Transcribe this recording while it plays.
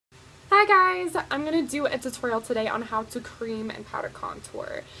Hi guys! I'm going to do a tutorial today on how to cream and powder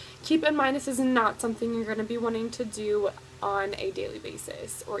contour. Keep in mind this is not something you're going to be wanting to do on a daily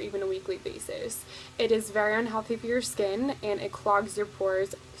basis or even a weekly basis. It is very unhealthy for your skin and it clogs your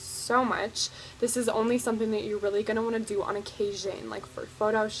pores so much. This is only something that you're really going to want to do on occasion, like for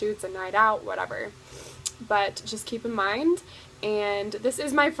photo shoots, a night out, whatever. But just keep in mind, and this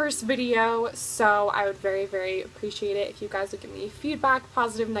is my first video, so I would very appreciate it if you guys would give me feedback,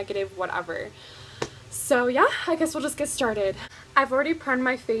 positive, negative, whatever. So yeah, I guess we'll just get started. I've already primed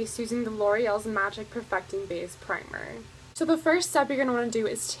my face using the L'Oreal's Magic Perfecting Base Primer. So the first step you're going to want to do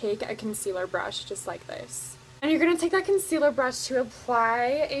is take a concealer brush just like this. And you're going to take that concealer brush to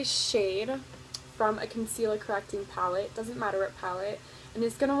apply a shade from a concealer correcting palette, doesn't matter what palette, and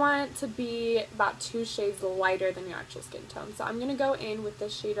it's going to want it to be about 2 shades lighter than your actual skin tone. So I'm going to go in with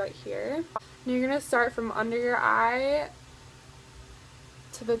this shade right here. And you're going to start from under your eye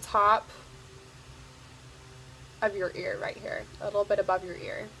to the top of your ear right here, a little bit above your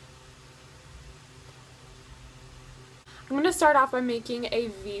ear. I'm going to start off by making a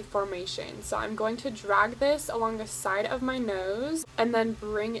V formation. So I'm going to drag this along the side of my nose and then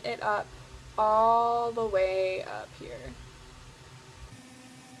bring it up all the way up here.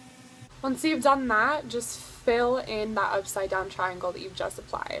 Once you've done that, just fill in that upside down triangle that you've just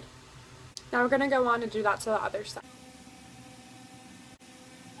applied. Now we're going to go on and do that to the other side.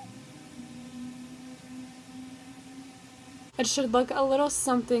 It should look a little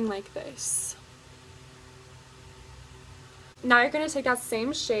something like this. Now you're going to take that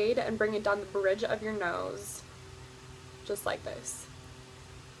same shade and bring it down the bridge of your nose, just like this.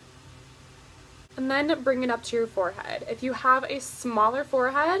 And then bring it up to your forehead. If you have a smaller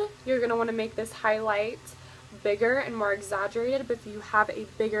forehead, you're going to want to make this highlight bigger and more exaggerated, but if you have a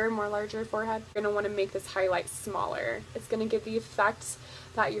bigger, more larger forehead, you're going to want to make this highlight smaller. It's going to give the effect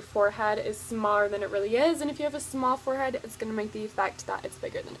that your forehead is smaller than it really is, and if you have a small forehead, it's going to make the effect that it's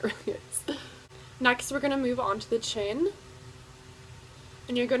bigger than it really is. Next, we're going to move on to the chin.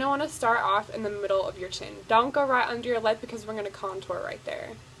 And you're going to want to start off in the middle of your chin. Don't go right under your lip because we're going to contour right there.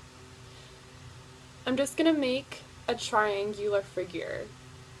 I'm just going to make a triangular figure,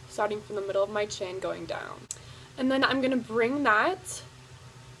 starting from the middle of my chin going down. And then I'm going to bring that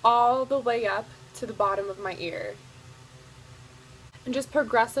all the way up to the bottom of my ear. And just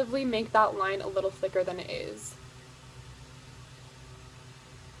progressively make that line a little thicker than it is.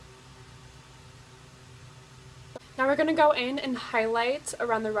 Now we're going to go in and highlight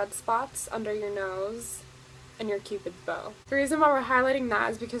around the red spots under your nose and your cupid's bow. The reason why we're highlighting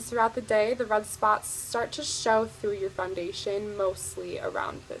that is because throughout the day the red spots start to show through your foundation, mostly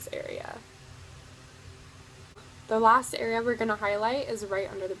around this area. The last area we're going to highlight is right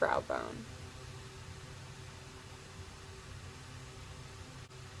under the brow bone.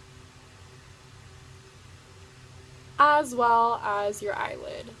 As well as your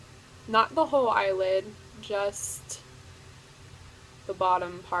eyelid. Not the whole eyelid, just the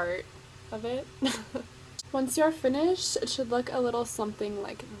bottom part of it. Once you're finished, it should look a little something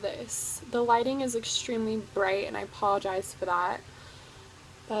like this. The lighting is extremely bright and I apologize for that,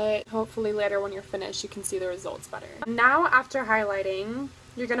 but hopefully later when you're finished you can see the results better. Now after highlighting,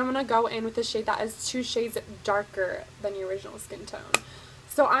 you're going to want to go in with a shade that is 2 shades darker than your original skin tone.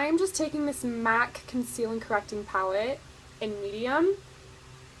 So I am just taking this MAC Conceal and Correcting Palette in medium,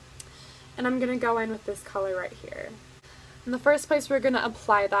 and I'm going to go in with this color right here. And the first place we're going to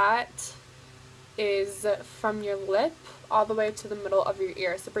apply that is from your lip all the way to the middle of your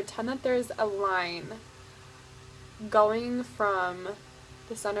ear. So pretend that there's a line going from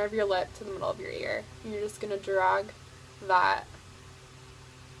the center of your lip to the middle of your ear. And you're just going to drag that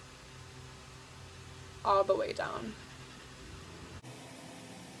all the way down.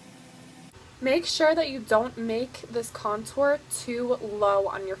 Make sure that you don't make this contour too low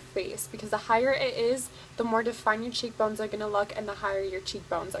on your face, because the higher it is, the more defined your cheekbones are going to look and the higher your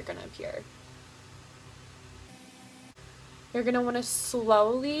cheekbones are going to appear. You're going to want to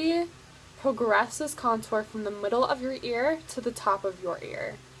slowly progress this contour from the middle of your ear to the top of your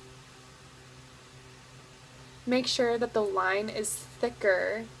ear. Make sure that the line is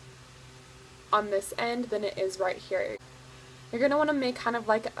thicker on this end than it is right here. You're going to want to make kind of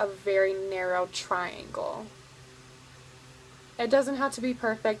like a very narrow triangle. It doesn't have to be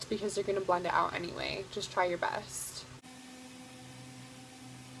perfect because you're going to blend it out anyway. Just try your best.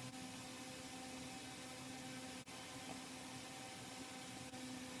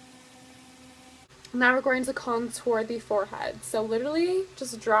 Now we're going to contour the forehead. So literally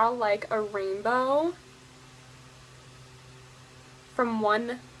just draw like a rainbow from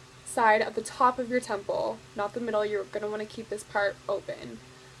one side of the top of your temple, not the middle. You're going to want to keep this part open.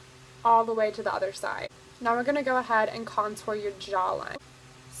 all the way to the other side. Now we're going to go ahead and contour your jawline.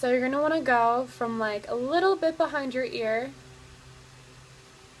 So you're going to want to go from like a little bit behind your ear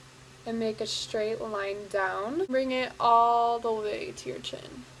and make a straight line down. Bring it all the way to your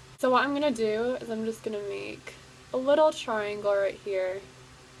chin. So what I'm going to do is I'm just going to make a little triangle right here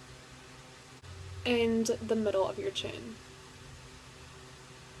in the middle of your chin.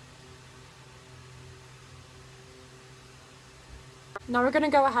 Now we're going to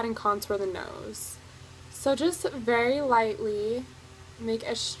go ahead and contour the nose. So just very lightly make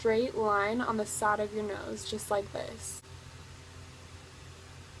a straight line on the side of your nose, just like this.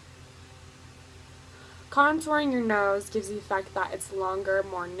 Contouring your nose gives the effect that it's longer,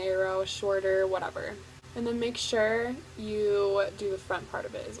 more narrow, shorter, whatever. And then make sure you do the front part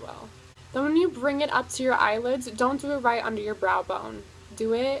of it as well. Then when you bring it up to your eyelids, don't do it right under your brow bone.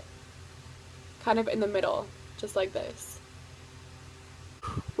 Do it kind of in the middle, just like this.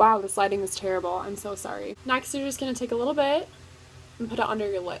 Wow, this lighting is terrible. I'm so sorry. Next, you're just going to take a little bit and put it under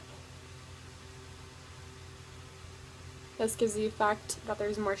your lip. This gives the effect that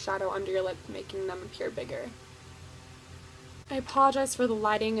there's more shadow under your lip, making them appear bigger. I apologize for the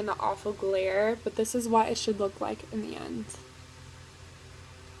lighting and the awful glare, but this is what it should look like in the end.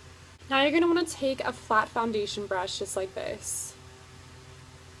 Now you're going to want to take a flat foundation brush just like this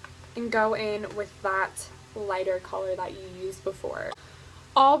and go in with that lighter color that you used before.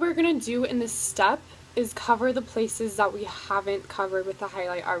 All we're going to do in this step is cover the places that we haven't covered with the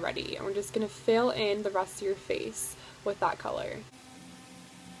highlight already, and we're just going to fill in the rest of your face with that color.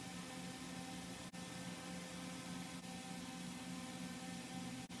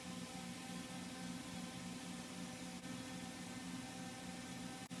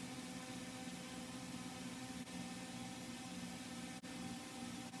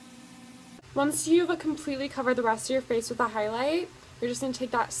 Once you've completely covered the rest of your face with a highlight, you're just going to take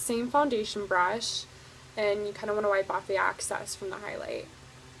that same foundation brush and you kind of want to wipe off the excess from the highlight.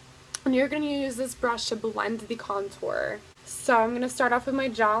 And you're going to use this brush to blend the contour. So I'm going to start off with my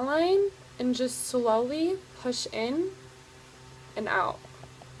jawline and just slowly push in and out.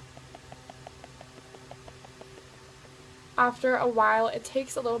 After a while, it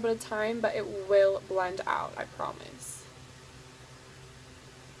takes a little bit of time, but it will blend out, I promise.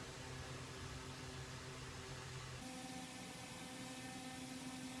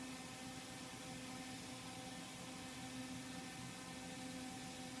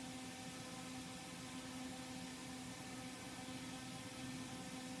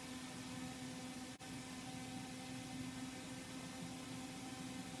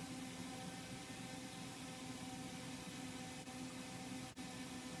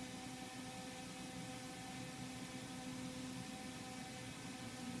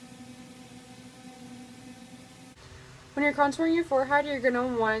 When you're contouring your forehead, you're going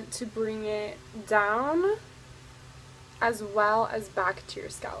to want to bring it down as well as back to your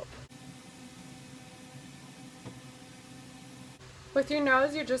scalp. With your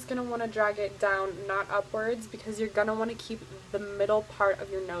nose, you're just going to want to drag it down, not upwards, because you're going to want to keep the middle part of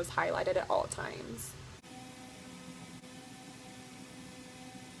your nose highlighted at all times.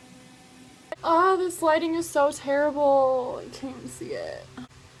 Oh, this lighting is so terrible. I can't even see it.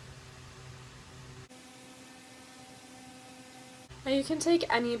 Now you can take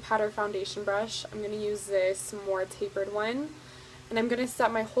any powder foundation brush. I'm going to use this more tapered one. And I'm going to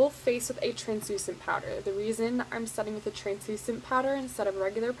set my whole face with a translucent powder. The reason I'm setting with a translucent powder instead of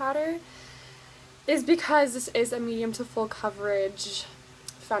regular powder is because this is a medium to full coverage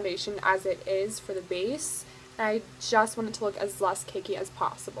foundation as it is for the base. And I just want it to look as less cakey as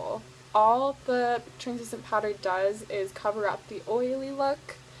possible. All the translucent powder does is cover up the oily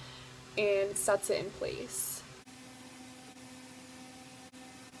look and sets it in place.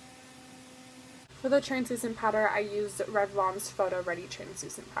 For the translucent powder, I used Revlon's Photo Ready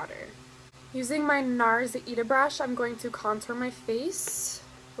Translucent Powder. Using my NARS Ita brush, I'm going to contour my face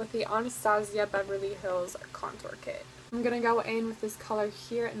with the Anastasia Beverly Hills Contour Kit. I'm going to go in with this color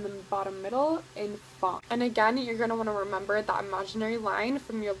here in the bottom middle in Fawn. And again, you're going to want to remember that imaginary line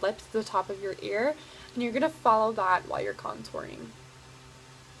from your lip to the top of your ear, and you're going to follow that while you're contouring.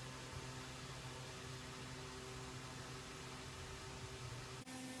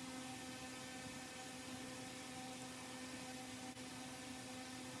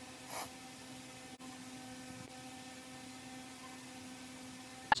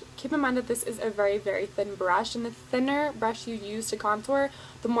 Keep in mind that this is a very, very thin brush, and the thinner brush you use to contour,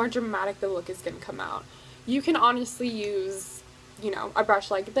 the more dramatic the look is going to come out. You can honestly use, a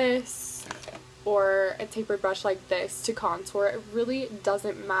brush like this or a tapered brush like this to contour. It really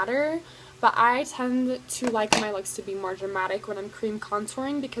doesn't matter. But I tend to like my looks to be more dramatic when I'm cream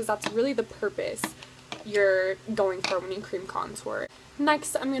contouring because that's really the purpose you're going for when you cream contour.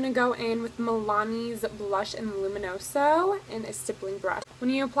 Next, I'm going to go in with Milani's Blush in Luminoso in a stippling brush.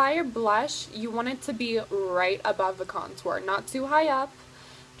 When you apply your blush, you want it to be right above the contour. Not too high up,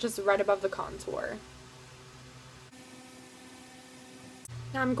 just right above the contour.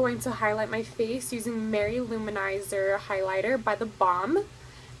 Now I'm going to highlight my face using Mary Luminizer highlighter by The Balm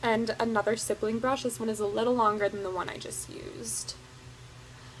and another stippling brush. This one is a little longer than the one I just used.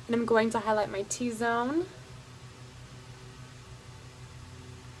 And I'm going to highlight my T-zone.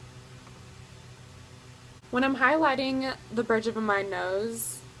 When I'm highlighting the bridge of my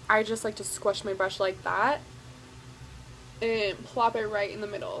nose, I just like to squish my brush like that and plop it right in the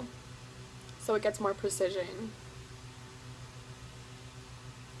middle so it gets more precision.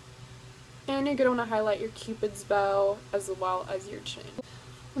 And you're going to want to highlight your Cupid's bow as well as your chin.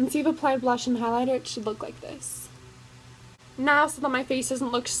 Once you've applied blush and highlighter, it should look like this. Now, so that my face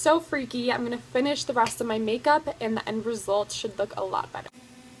doesn't look so freaky, I'm going to finish the rest of my makeup and the end result should look a lot better.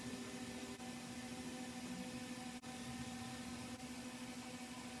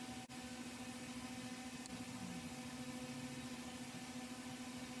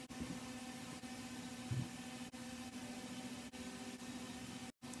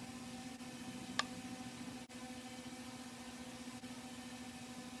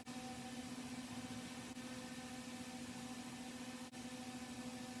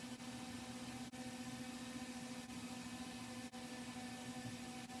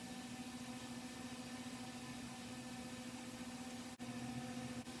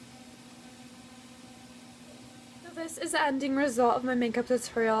 This is the ending result of my makeup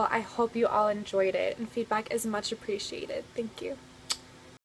tutorial. I hope you all enjoyed it, and feedback is much appreciated. Thank you.